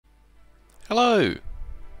Hello!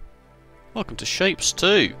 Welcome to Shapez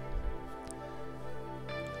 2.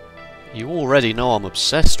 You already know I'm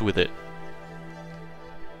obsessed with it.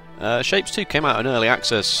 Shapez 2 came out in early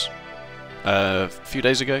access a few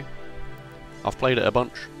days ago. I've played it a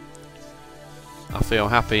bunch. I feel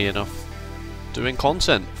happy enough doing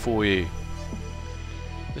content for you.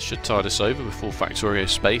 This should tide us over before Factorio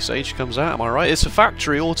Space Age comes out, am I right? It's a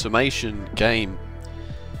factory automation game.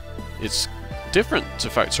 It's different to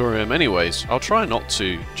Factorio in many ways. I'll try not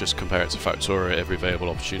to just compare it to Factorio at every available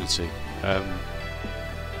opportunity.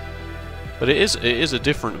 But it is a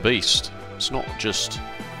different beast. It's not just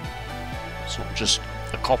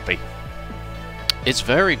a copy. It's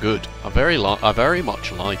very good. I very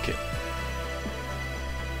much like it.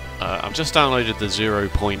 I've just downloaded the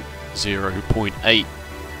 0.0.8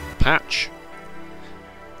 patch,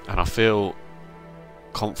 and I feel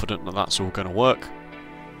confident that that's all going to work.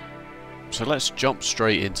 So let's jump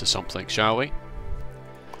straight into something, shall we?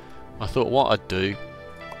 I thought what I'd do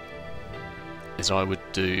is I would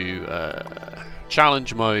do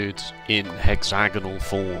challenge mode in hexagonal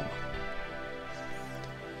form.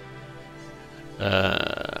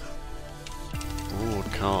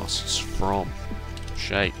 Broadcasts from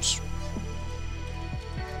Shapez.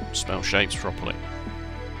 Spell Shapez properly.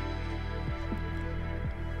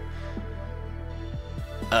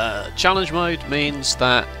 Challenge mode means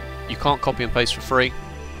that you can't copy and paste for free.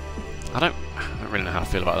 I don't really know how I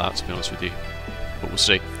feel about that, to be honest with you, but we'll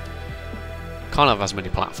see. Can't have as many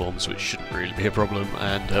platforms, which shouldn't really be a problem,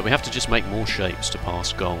 and we have to just make more shapes to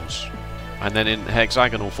pass goals. And then in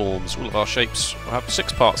hexagonal forms, all of our shapes will have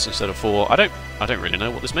 6 parts instead of 4. I don't really know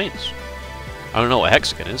what this means. I don't know what a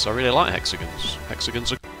hexagon is. I really like hexagons.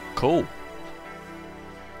 Hexagons are cool.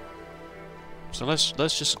 So let's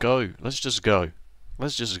just go. Let's just go.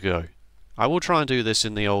 I will try and do this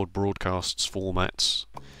in the old broadcasts formats,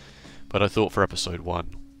 but I thought for episode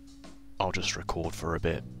 1, I'll just record for a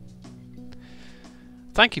bit.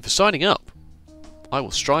 Thank you for signing up. I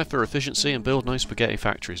will strive for efficiency and build no spaghetti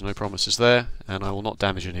factories, no promises there, and I will not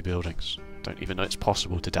damage any buildings. Don't even know it's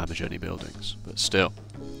possible to damage any buildings, but still.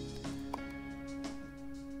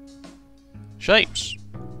 Shapez.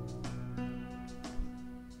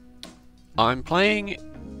 I'm playing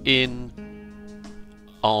in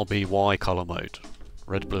RBY colour mode,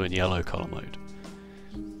 red, blue and yellow colour mode,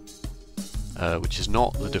 which is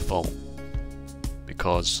not the default,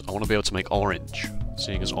 because I want to be able to make orange,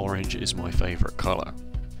 seeing as orange is my favourite colour.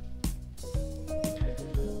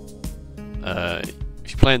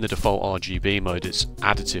 If you play in the default RGB mode, it's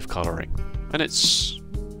additive colouring, and it's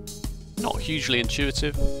not hugely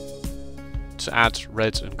intuitive to add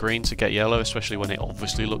red and green to get yellow, especially when it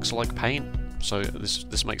obviously looks like paint. So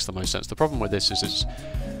this makes the most sense. The problem with this is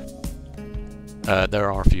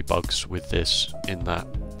there are a few bugs with this, in that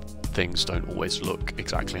things don't always look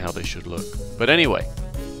exactly how they should look. But anyway,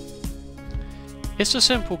 it's a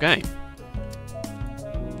simple game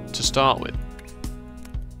to start with.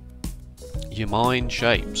 You mine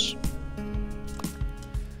shapes.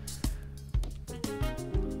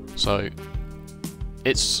 So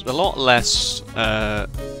it's a lot less.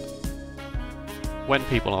 When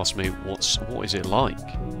people ask me what is it like,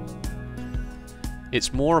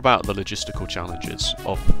 it's more about the logistical challenges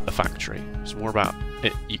of a factory. It's more about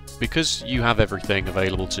it, because you have everything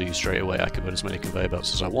available to you straight away. I can build as many conveyor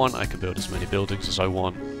belts as I want, I can build as many buildings as I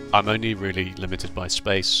want. I'm only really limited by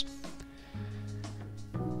space,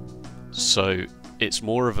 so it's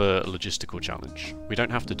more of a logistical challenge. We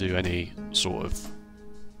don't have to do any sort of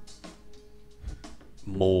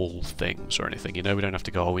mall things or anything, you know. We don't have to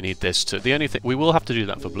go, oh, we need this to... The only thing... We will have to do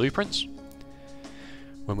that for blueprints,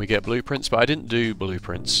 when we get blueprints, but I didn't do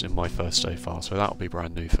blueprints in my first save file, so that'll be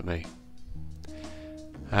brand new for me.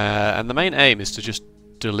 And the main aim is to just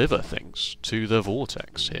deliver things to the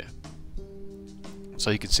vortex here. So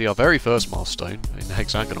you can see our very first milestone, in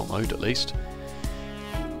hexagonal mode at least,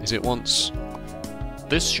 is it wants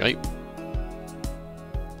this shape,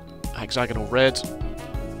 hexagonal red,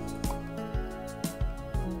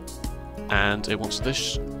 and it wants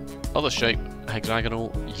this other shape,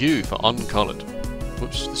 hexagonal U, for uncoloured.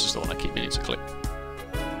 Whoops, this is the one I keep meaning to click.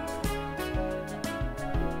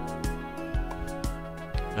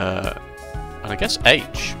 And I guess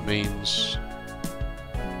H means...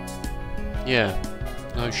 yeah,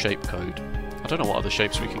 no shape code. I don't know what other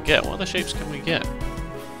shapes we can get. What other shapes can we get?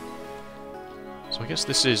 So I guess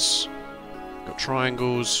this is... got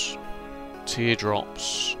triangles,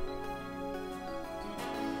 teardrops,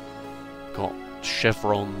 got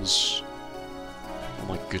chevrons. Oh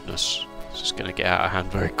my goodness. It's just going to get out of hand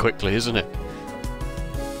very quickly, isn't it?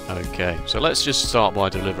 Okay, so let's just start by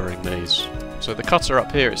delivering these. So the cutter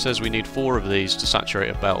up here, it says we need 4 of these to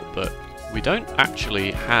saturate a belt, but we don't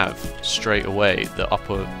actually have straight away the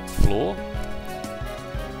upper floor.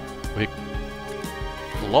 We're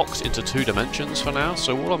locked into 2 dimensions for now,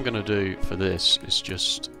 so what I'm going to do for this is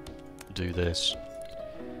just do this.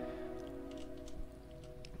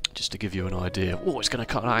 Just to give you an idea. Oh, it's going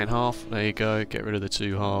to cut that in half. There you go, get rid of the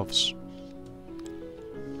 2 halves.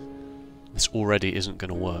 This already isn't going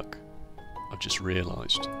to work. I've just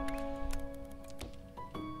realised.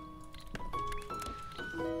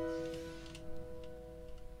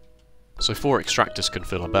 So 4 extractors can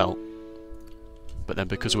fill a belt, but then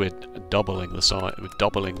because we're doubling the size, we're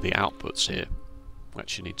doubling the outputs here, we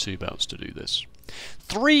actually need 2 belts to do this.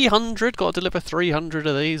 300! Got to deliver 300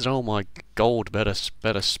 of these. Oh my god! Better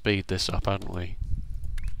speed this up, hadn't we?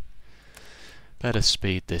 Better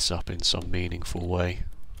speed this up in some meaningful way.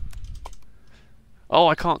 Oh,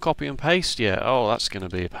 I can't copy and paste yet. Oh, that's going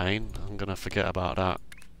to be a pain. I'm going to forget about that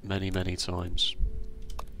many times.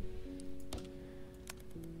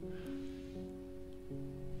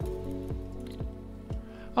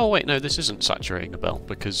 Oh wait, no, this isn't saturating a belt,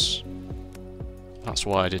 because that's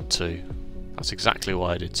why I did 2. That's exactly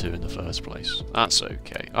why I did 2 in the first place. That's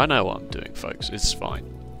okay. I know what I'm doing, folks. It's fine.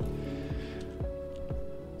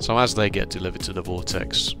 So as they get delivered to the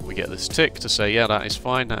vortex, we get this tick to say, yeah, that is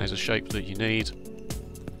fine, that is a shape that you need.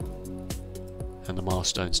 And the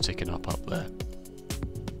milestone's ticking up there.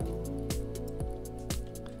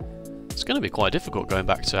 It's going to be quite difficult going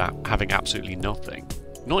back to having absolutely nothing.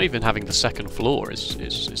 Not even having the second floor is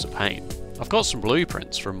a pain. I've got some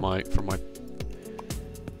blueprints from my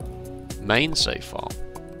main save file,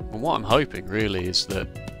 and what I'm hoping really is that,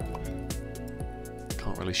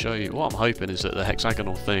 can't really show you, what I'm hoping is that the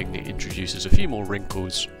hexagonal thing introduces a few more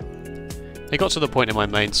wrinkles. It got to the point in my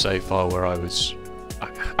main save file where I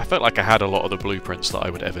felt like I had a lot of the blueprints that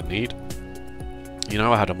I would ever need. You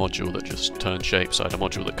know, I had a module that just turned shapes, I had a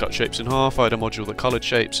module that cut shapes in half, I had a module that coloured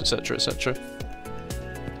shapes, etc, etc.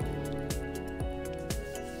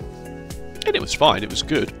 And it was fine, it was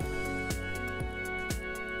good.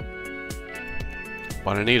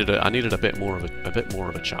 But I needed a bit more of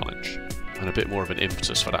a challenge, and a bit more of an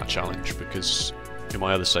impetus for that challenge, because in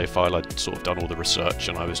my other save file I'd sort of done all the research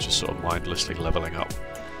and I was just sort of mindlessly levelling up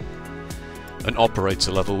an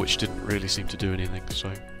operator level, which didn't really seem to do anything,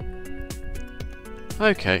 so...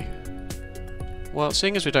 Okay. Well,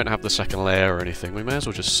 seeing as we don't have the second layer or anything, we may as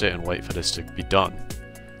well just sit and wait for this to be done.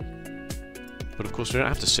 But of course we don't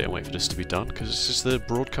have to sit and wait for this to be done, because this is the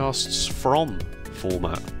broadcasts from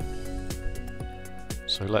format.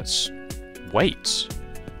 So let's wait.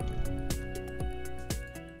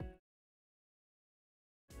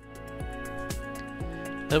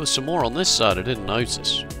 There was some more on this side I didn't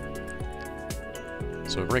notice.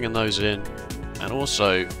 So we're bringing those in, and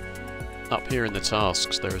also up here in the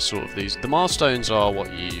tasks there are sort of these... The milestones are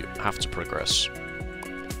what you have to progress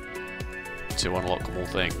to unlock more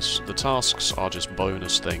things. The tasks are just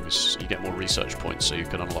bonus things. You get more research points so you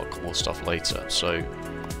can unlock more stuff later. So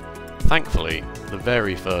thankfully, the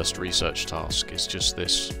very first research task is just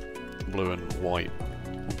this blue and white.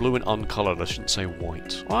 Blue and uncoloured, I shouldn't say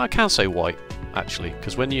white. Well, I can say white, actually,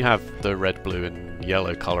 because when you have the red, blue and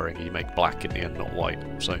yellow colouring, you make black in the end, not white.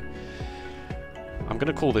 So I'm going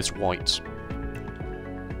to call this white.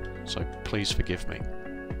 So please forgive me.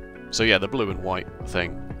 So yeah, the blue and white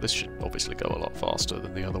thing. This should obviously go a lot faster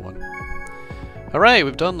than the other one. Hooray,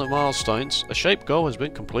 we've done the milestones. A shape goal has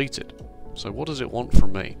been completed. So what does it want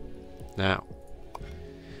from me? Now,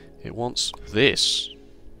 it wants this.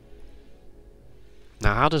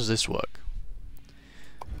 Now, how does this work?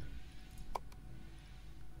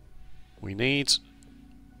 We need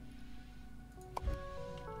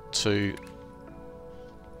to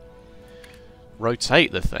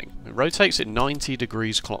rotate the thing. It rotates it 90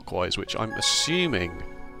 degrees clockwise, which I'm assuming...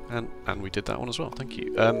 And we did that one as well, thank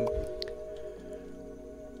you.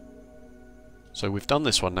 So we've done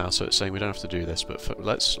this one now, so it's saying we don't have to do this, but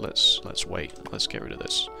let's wait. Let's get rid of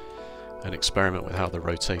this and experiment with how the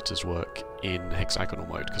rotators work in hexagonal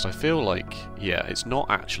mode, because I feel like, yeah, it's not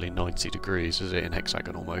actually 90 degrees, is it, in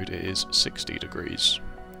hexagonal mode? It is 60 degrees.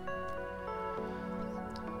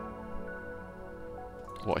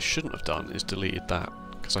 What I shouldn't have done is deleted that,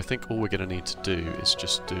 because I think all we're going to need to do is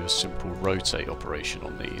just do a simple rotate operation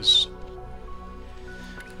on these.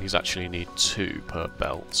 These actually need 2 per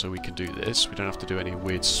belt, so we can do this. We don't have to do any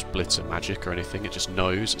weird splitter magic or anything, it just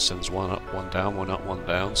knows, it sends one up, one down, one up, one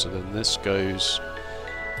down, so then this goes...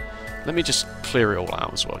 Let me just clear it all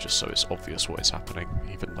out as well, just so it's obvious what is happening,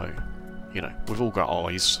 even though, you know, we've all got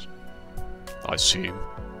eyes, I assume,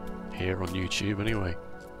 here on YouTube anyway.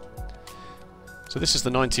 So this is the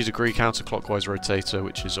 90-degree counterclockwise rotator,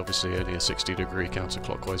 which is obviously only a 60-degree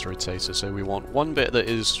counterclockwise rotator. So we want one bit that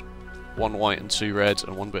is 1 white and 2 red,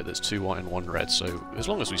 and one bit that's 2 white and 1 red. So as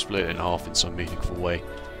long as we split it in half in some meaningful way.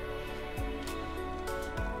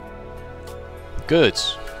 Good.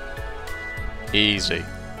 Easy.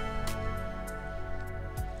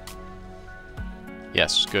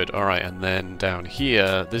 Yes, good. Alright, and then down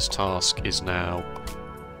here, this task is now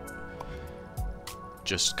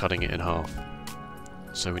just cutting it in half.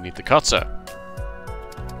 So we need the cutter.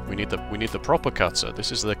 We need the proper cutter.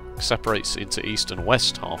 This is the separates into east and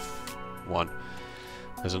west half one.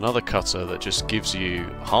 There's another cutter that just gives you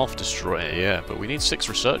half destroyer, yeah, but we need 6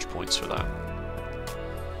 research points for that.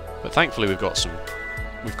 But thankfully we've got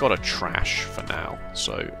a trash for now.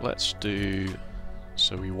 So let's do,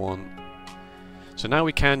 so now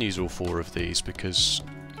we can use all 4 of these because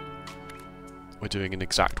we're doing an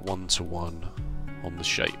exact 1-to-1 on the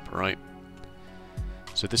shape, right?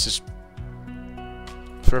 So this is,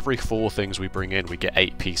 for every 4 things we bring in, we get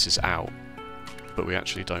 8 pieces out, but we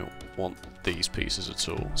actually don't want these pieces at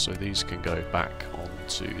all. So these can go back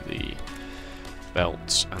onto the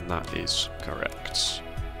belt, and that is correct.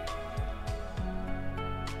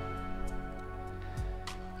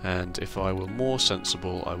 And if I were more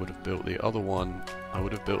sensible, I would have built the other one. I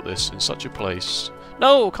would have built this in such a place.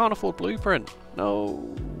 No, can't afford blueprint. No,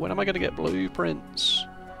 when am I going to get blueprints?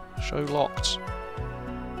 Show locked.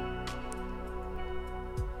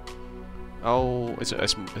 Oh,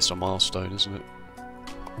 it's a milestone, isn't it?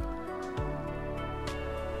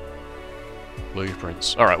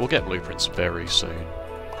 Blueprints. Alright, we'll get blueprints very soon.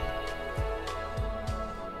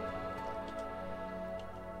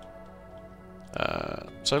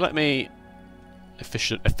 So let me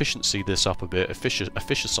efficiency this up a bit.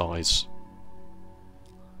 Efficientize.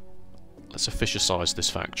 Let's efficientize this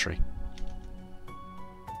factory.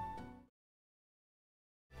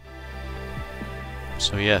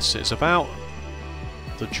 So yes, it's about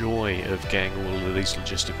the joy of getting all of these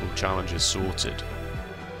logistical challenges sorted.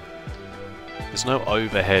 There's no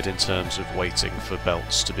overhead in terms of waiting for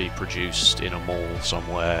belts to be produced in a mall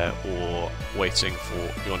somewhere, or waiting for,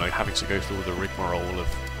 you know, having to go through the rigmarole of,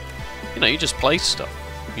 you know, you just place stuff.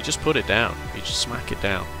 You just put it down. You just smack it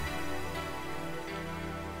down.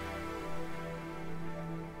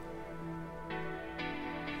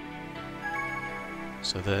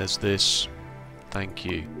 So there's this. Thank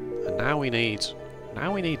you. And now we need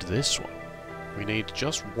this one. We need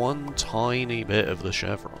just one tiny bit of the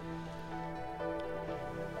chevron.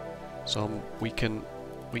 So we can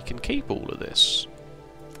keep all of this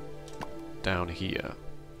down here.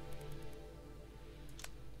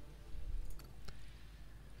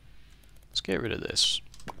 Let's get rid of this.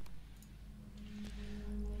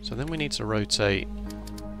 So then we need to rotate.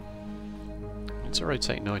 To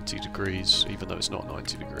rotate 90 degrees, even though it's not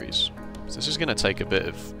 90 degrees. So this is going to take a bit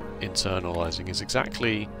of internalizing. Is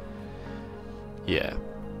exactly, yeah,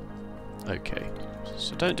 okay.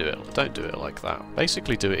 So don't do it like that.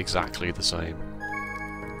 Basically, do it exactly the same.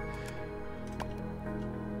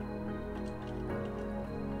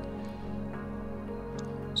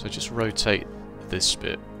 So just rotate this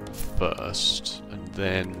bit first, and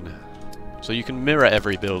then so you can mirror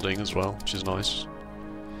every building as well, which is nice.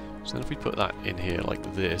 So then if we put that in here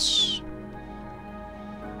like this,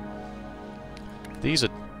 these are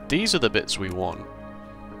the bits we want.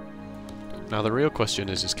 Now the real question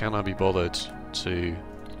is can I be bothered to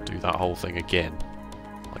do that whole thing again,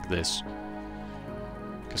 like this?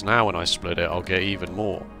 Because now when I split it, I'll get even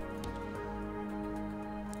more.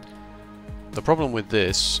 The problem with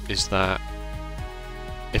this is that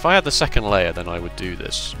if I had the second layer, then I would do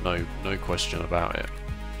this, no question about it.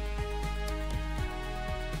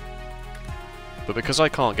 But because I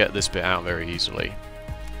can't get this bit out very easily,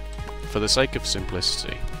 for the sake of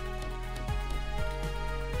simplicity,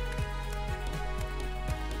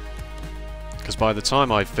 because by the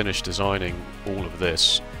time I finished designing all of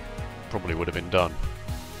this, probably would have been done.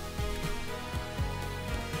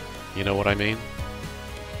 You know what I mean?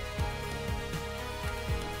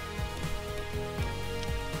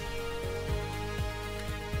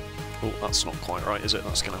 Oh, that's not quite right, is it?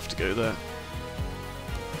 That's going to have to go there.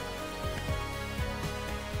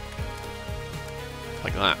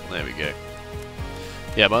 Like that, there we go.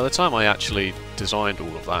 Yeah, by the time I actually designed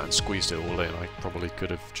all of that and squeezed it all in, I probably could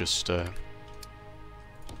have just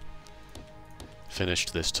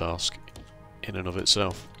finished this task in and of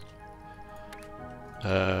itself.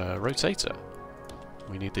 Rotator.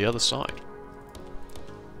 We need the other side.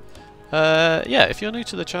 Yeah, if you're new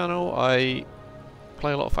to the channel, I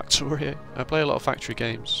play a lot of I play a lot of factory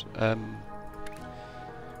games.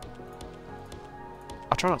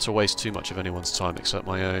 I try not to waste too much of anyone's time except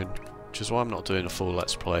my own, which is why I'm not doing a full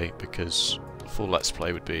Let's Play, because a full Let's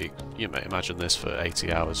Play would be, you know, imagine this for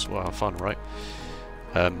 80 hours. Well, have fun, right?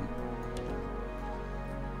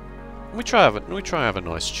 We try have a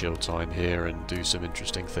nice chill time here and do some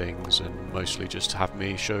interesting things, and mostly just have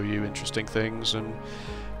me show you interesting things and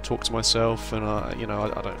talk to myself, and you know,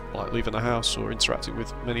 I don't like leaving the house or interacting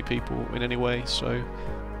with many people in any way, so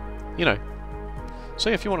you know. So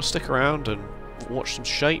yeah, if you want to stick around and watch some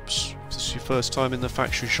Shapes, if this is your first time in the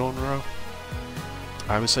factory genre,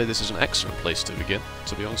 I would say this is an excellent place to begin,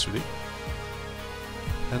 to be honest with you.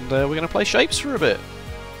 And we're going to play Shapes for a bit.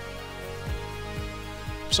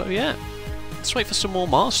 So yeah, let's wait for some more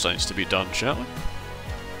milestones to be done, shall we?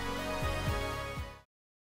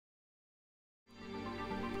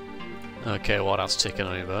 Okay, while that's ticking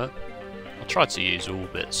over, I tried to use all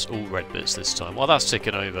red bits this time. While that's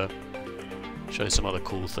ticking over, show some other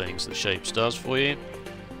cool things that Shapes does for you.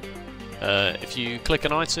 If you click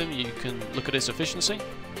an item, you can look at its efficiency.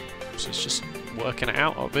 So it's just working it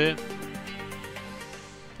out up here.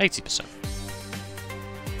 80%,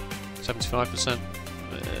 75%.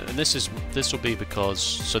 And this will be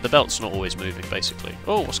because the belt's not always moving, basically.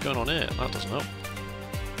 Oh, what's going on here? That doesn't help.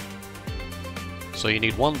 So you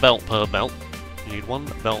need one belt per belt. You need one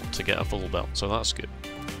belt to get a full belt, so that's good.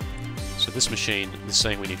 So this machine is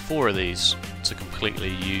saying we need 4 of these to completely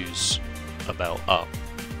use a belt up.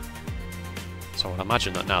 So I'd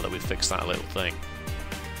imagine that now that we've fixed that little thing.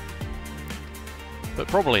 But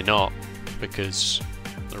probably not, because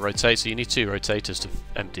the rotator, you need 2 rotators to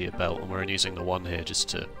empty a belt, and we're only using the one here just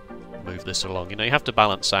to move this along. You know, you have to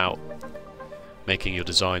balance out making your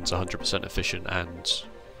designs 100% efficient and,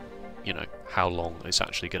 you know, how long it's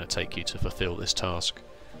actually going to take you to fulfill this task.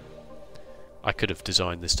 I could have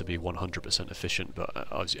designed this to be 100% efficient, but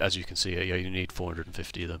as you can see here, you need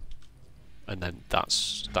 450 of them, and then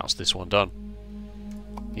that's this one done.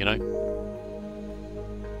 You know.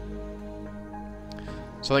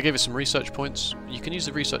 So they gave us some research points. You can use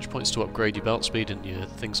the research points to upgrade your belt speed and your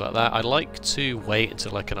things like that. I like to wait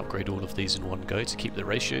until I can upgrade all of these in one go to keep the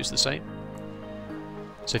ratios the same.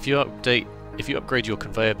 So if you upgrade your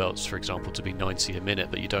conveyor belts, for example, to be 90 a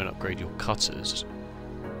minute, but you don't upgrade your cutters,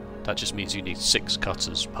 that just means you need 6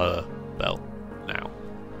 cutters per belt now.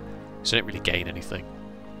 So you don't really gain anything.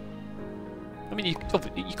 I mean, you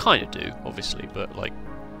kind of do, obviously, but like,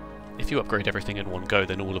 if you upgrade everything in one go,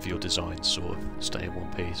 then all of your designs sort of stay in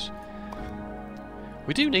one piece.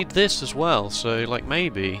 We do need this as well, so like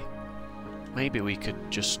maybe we could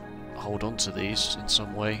just hold on to these in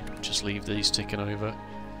some way. Just leave these ticking over.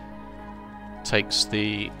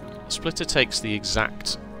 Splitter takes the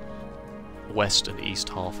exact west and east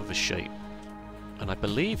half of a shape, and I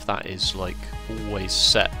believe that is like always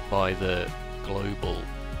set by the global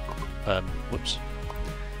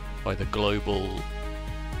by the global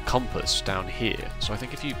compass down here. So I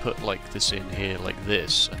think if you put like this in here like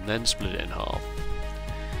this and then split it in half,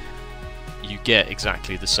 you get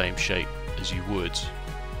exactly the same shape as you would,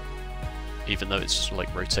 even though it's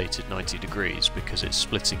like rotated 90 degrees, because it's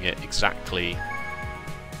splitting it exactly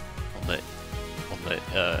on the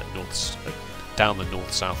down the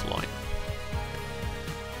north-south line.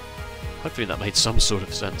 Hopefully that made some sort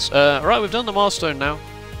of sense. Right, we've done the milestone now.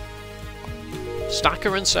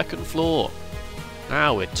 Stacker and second floor.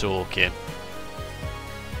 Now we're talking.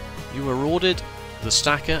 You were awarded the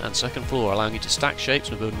stacker and second floor, allowing you to stack shapes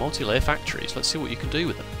and build multi-layer factories. Let's see what you can do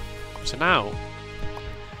with them. So now,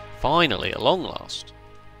 finally, at long last,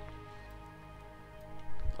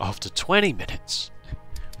 after 20 minutes,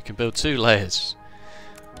 we can build 2 layers.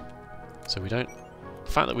 So we don't...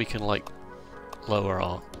 The fact that we can, like, lower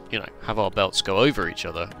our... You know, have our belts go over each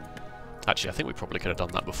other. Actually, I think we probably could have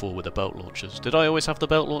done that before with the belt launchers. Did I always have the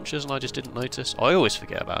belt launchers and I just didn't notice? I always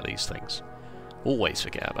forget about these things. Always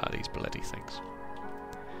forget about these bloody things.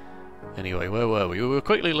 Anyway, where were we? We were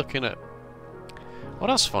quickly looking at... Well,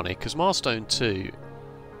 that's funny, because milestone 2,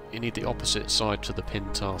 you need the opposite side to the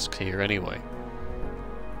pin task here anyway.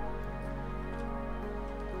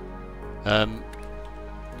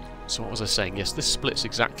 So what was I saying? Yes, this splits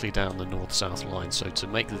exactly down the north-south line, so to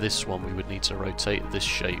make this one we would need to rotate this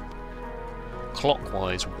shape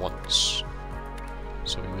clockwise once.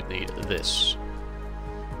 So we would need this.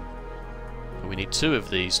 And we need 2 of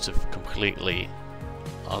these to completely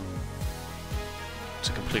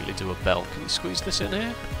do a belt. Can you squeeze this in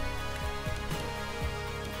here?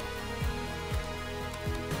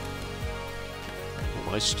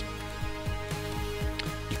 Almost.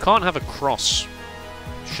 You can't have a cross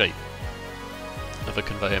shape of a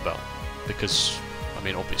conveyor belt because, I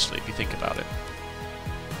mean, obviously, if you think about it,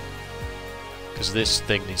 because this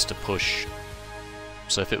thing needs to push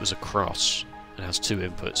So if it was a cross and has 2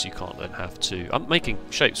 inputs, you can't then have 2. I'm making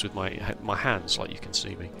shapes with my hands, like you can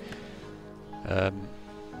see me. I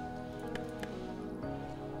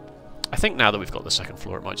think now that we've got the second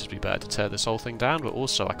floor, it might just be better to tear this whole thing down, but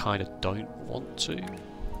also I kind of don't want to.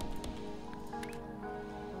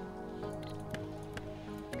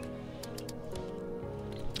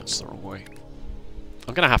 That's the wrong way.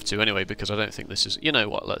 I'm going to have to anyway, because I don't think this is... You know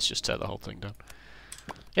what, let's just tear the whole thing down.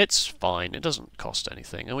 It's fine, it doesn't cost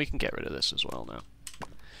anything, and we can get rid of this as well now.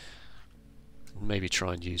 Maybe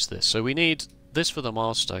try and use this. So we need this for the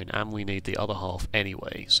milestone, and we need the other half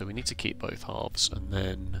anyway, so we need to keep both halves, and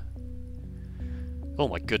then... Oh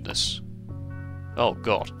my goodness. Oh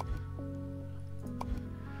god.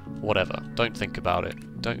 Whatever, don't think about it.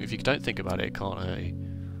 If you don't think about it, it can't hurt you.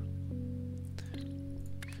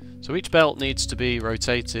 So each belt needs to be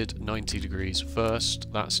rotated 90 degrees first.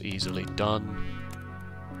 That's easily done.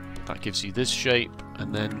 That gives you this shape,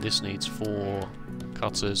 and then this needs 4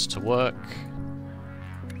 cutters to work.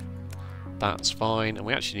 That's fine, and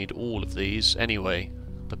we actually need all of these anyway.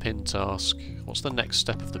 The pin task. What's the next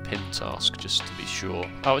step of the pin task, just to be sure?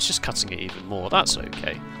 Oh, it's just cutting it even more. That's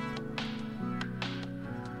okay.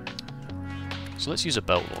 So let's use a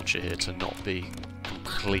belt launcher here to not be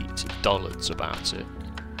complete dullards about it.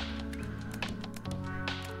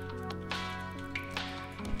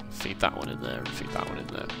 Feed that one in there, and feed that one in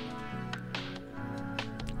there.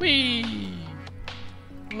 Whee!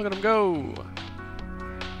 Look at him go!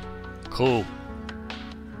 Cool.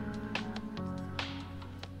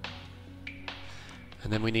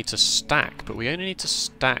 And then we need to stack, but we only need to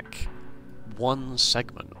stack 1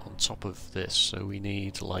 segment on top of this, so we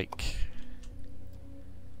need like...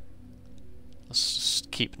 Let's just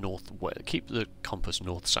keep the compass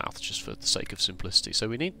north-south just for the sake of simplicity. So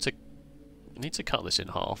we need to cut this in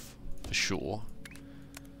half, for sure.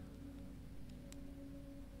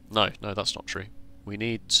 No, that's not true. We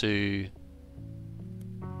need to...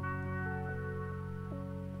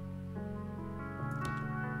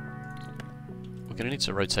 We're going to need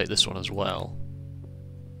to rotate this one as well.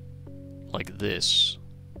 Like this.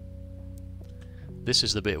 This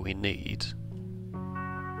is the bit we need.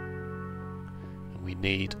 And we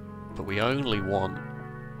need... But we only want...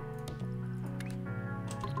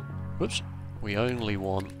 Whoops. We only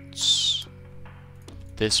want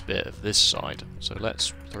this bit of this side. So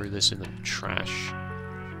let's throw this in the trash.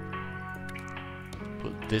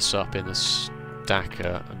 Put this up in the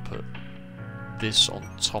stacker and put this on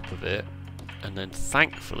top of it. And then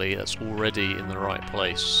thankfully that's already in the right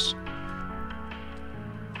place.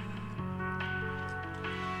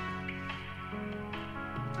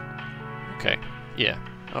 Okay, yeah,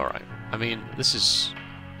 alright. I mean, this is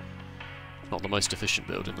not the most efficient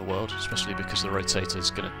build in the world, especially because the rotator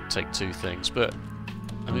is going to take 2 things, but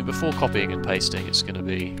I mean, before copying and pasting, it's going to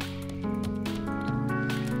be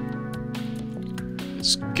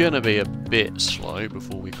a bit slow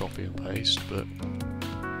before we copy and paste, but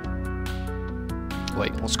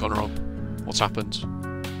wait, what's gone wrong? What's happened?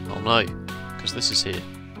 Oh no, because this is here.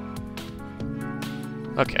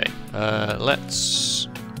 Okay, let's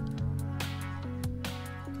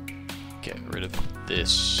get rid of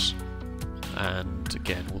this. And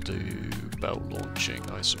again, we'll do belt launching,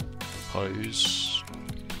 I suppose.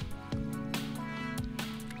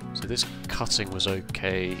 So this cutting was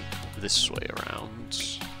okay this way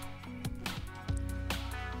around.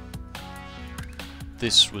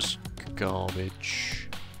 This was garbage.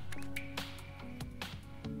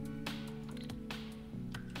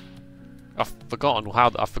 I've forgotten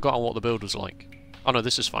what the build was like. Oh no,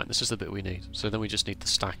 this is fine. This is the bit we need. So then we just need the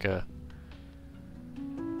stacker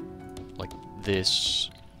like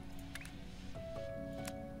this.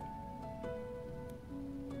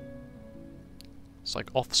 It's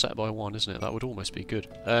like offset by 1, isn't it? That would almost be good.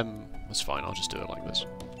 That's fine, I'll just do it like this.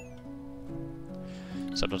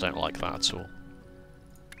 Except I don't like that at all.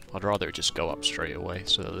 I'd rather it just go up straight away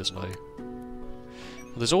so that there's no...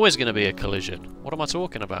 Well, there's always going to be a collision. What am I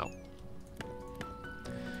talking about?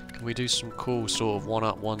 Can we do some cool sort of 1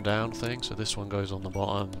 up, 1 down thing? So this one goes on the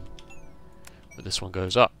bottom, but this one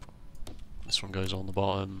goes up. This one goes on the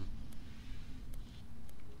bottom.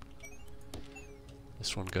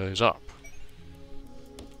 This one goes up.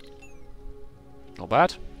 Not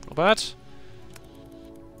bad, not bad.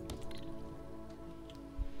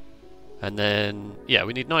 And then, yeah,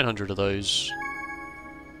 we need 900 of those.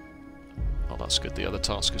 Oh, that's good. The other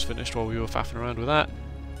task is finished while we were faffing around with that.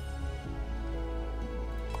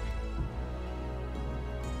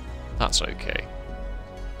 That's okay.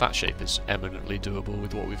 That shape is eminently doable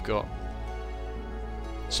with what we've got.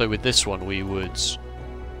 So with this one we would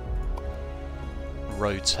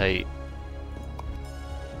rotate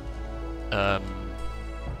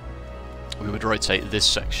we would rotate this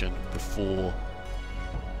section before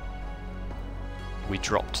we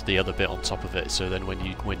dropped the other bit on top of it. So then when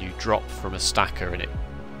you drop from a stacker and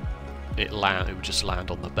it would just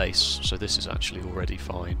land on the base. So this is actually already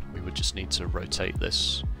fine. We would just need to rotate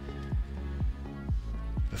this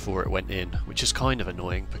before it went in, which is kind of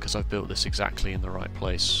annoying because I've built this exactly in the right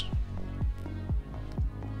place.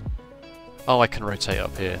 Oh, I can rotate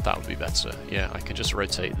up here. That would be better. Yeah, I can just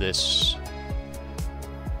rotate this.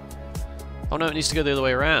 Oh no, it needs to go the other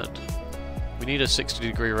way around. We need a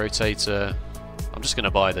 60-degree rotator. I'm just going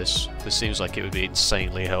to buy this. This seems like it would be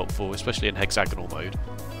insanely helpful, especially in hexagonal mode,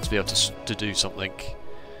 to be able to do something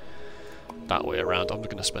that way around. I'm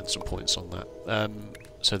going to spend some points on that.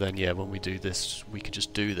 So then, yeah, when we do this, we can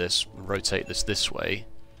just do this and rotate this way.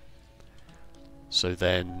 So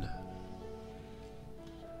then...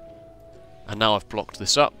 And now I've blocked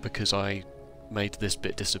this up because I made this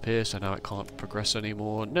bit disappear, so now it can't progress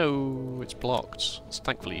anymore. No, it's blocked. So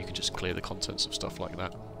thankfully you can just clear the contents of stuff like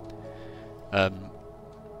that.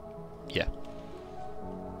 Yeah.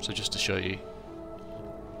 So just to show you,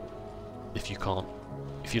 if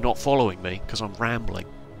you're not following me, because I'm rambling,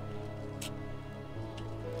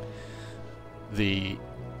 the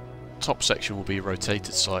top section will be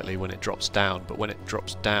rotated slightly when it drops down, but when it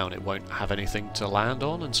drops down it won't have anything to land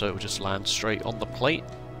on, and so it will just land straight on the plate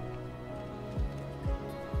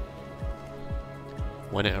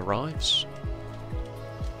when it arrives.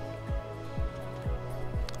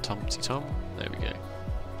 Tum-ty-tum. There we go.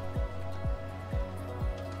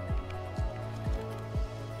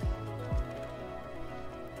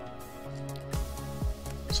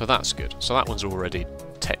 So that's good. So that one's already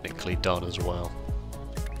technically done as well.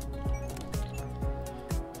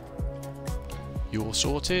 You're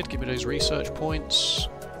sorted. Give me those research points.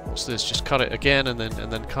 What's this? Just cut it again and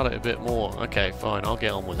then cut it a bit more. Okay, fine. I'll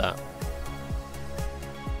get on with that.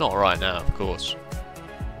 Not right now, of course.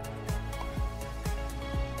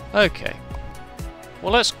 Okay.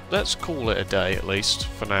 Well, let's call it a day at least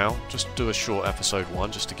for now. Just do a short episode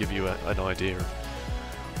 1 just to give you an idea of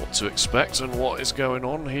what to expect and what is going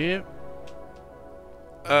on here.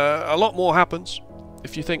 A lot more happens.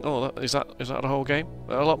 If you think, oh, is that the whole game?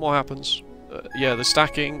 A lot more happens. Yeah, the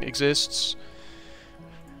stacking exists.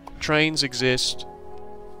 Trains exist.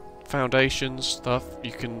 Foundations stuff.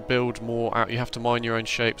 You can build more out. You have to mine your own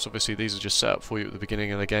shapes. Obviously, these are just set up for you at the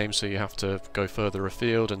beginning of the game, so you have to go further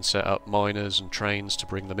afield and set up miners and trains to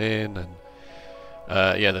bring them in. And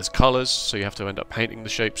yeah, there's colours, so you have to end up painting the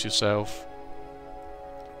shapes yourself,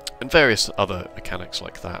 and various other mechanics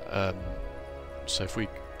like that. So if we,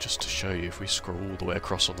 just to show you, if we scroll all the way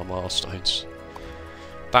across on the milestones,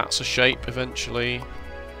 that's a shape eventually.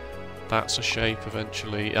 That's a shape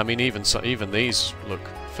eventually. I mean, even these look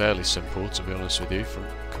fairly simple, to be honest with you, from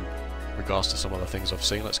regards to some other things I've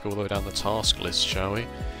seen. Let's go all the way down the task list, shall we?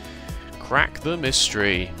 Crack the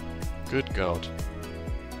mystery. Good God.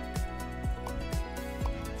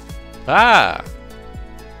 Ah!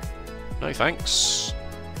 No thanks.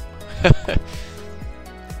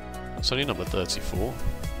 That's only number 34.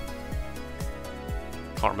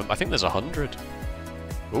 Can't remember. I think there's 100.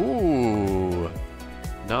 Ooh!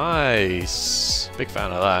 Nice! Big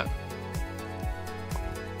fan of that.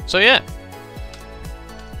 So yeah.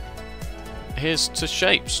 Here's to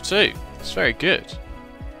shapes too. It's very good.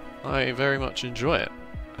 I very much enjoy it.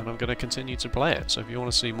 And I'm going to continue to play it. So if you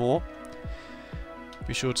want to see more,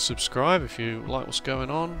 be sure to subscribe if you like what's going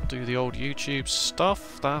on. Do the old YouTube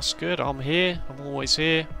stuff. That's good. I'm here. I'm always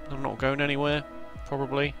here. I'm not going anywhere.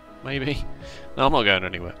 Probably. Maybe. No, I'm not going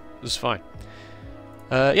anywhere. This is fine.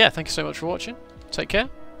 Yeah, thank you so much for watching. Take care.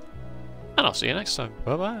 And I'll see you next time.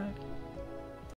 Bye bye.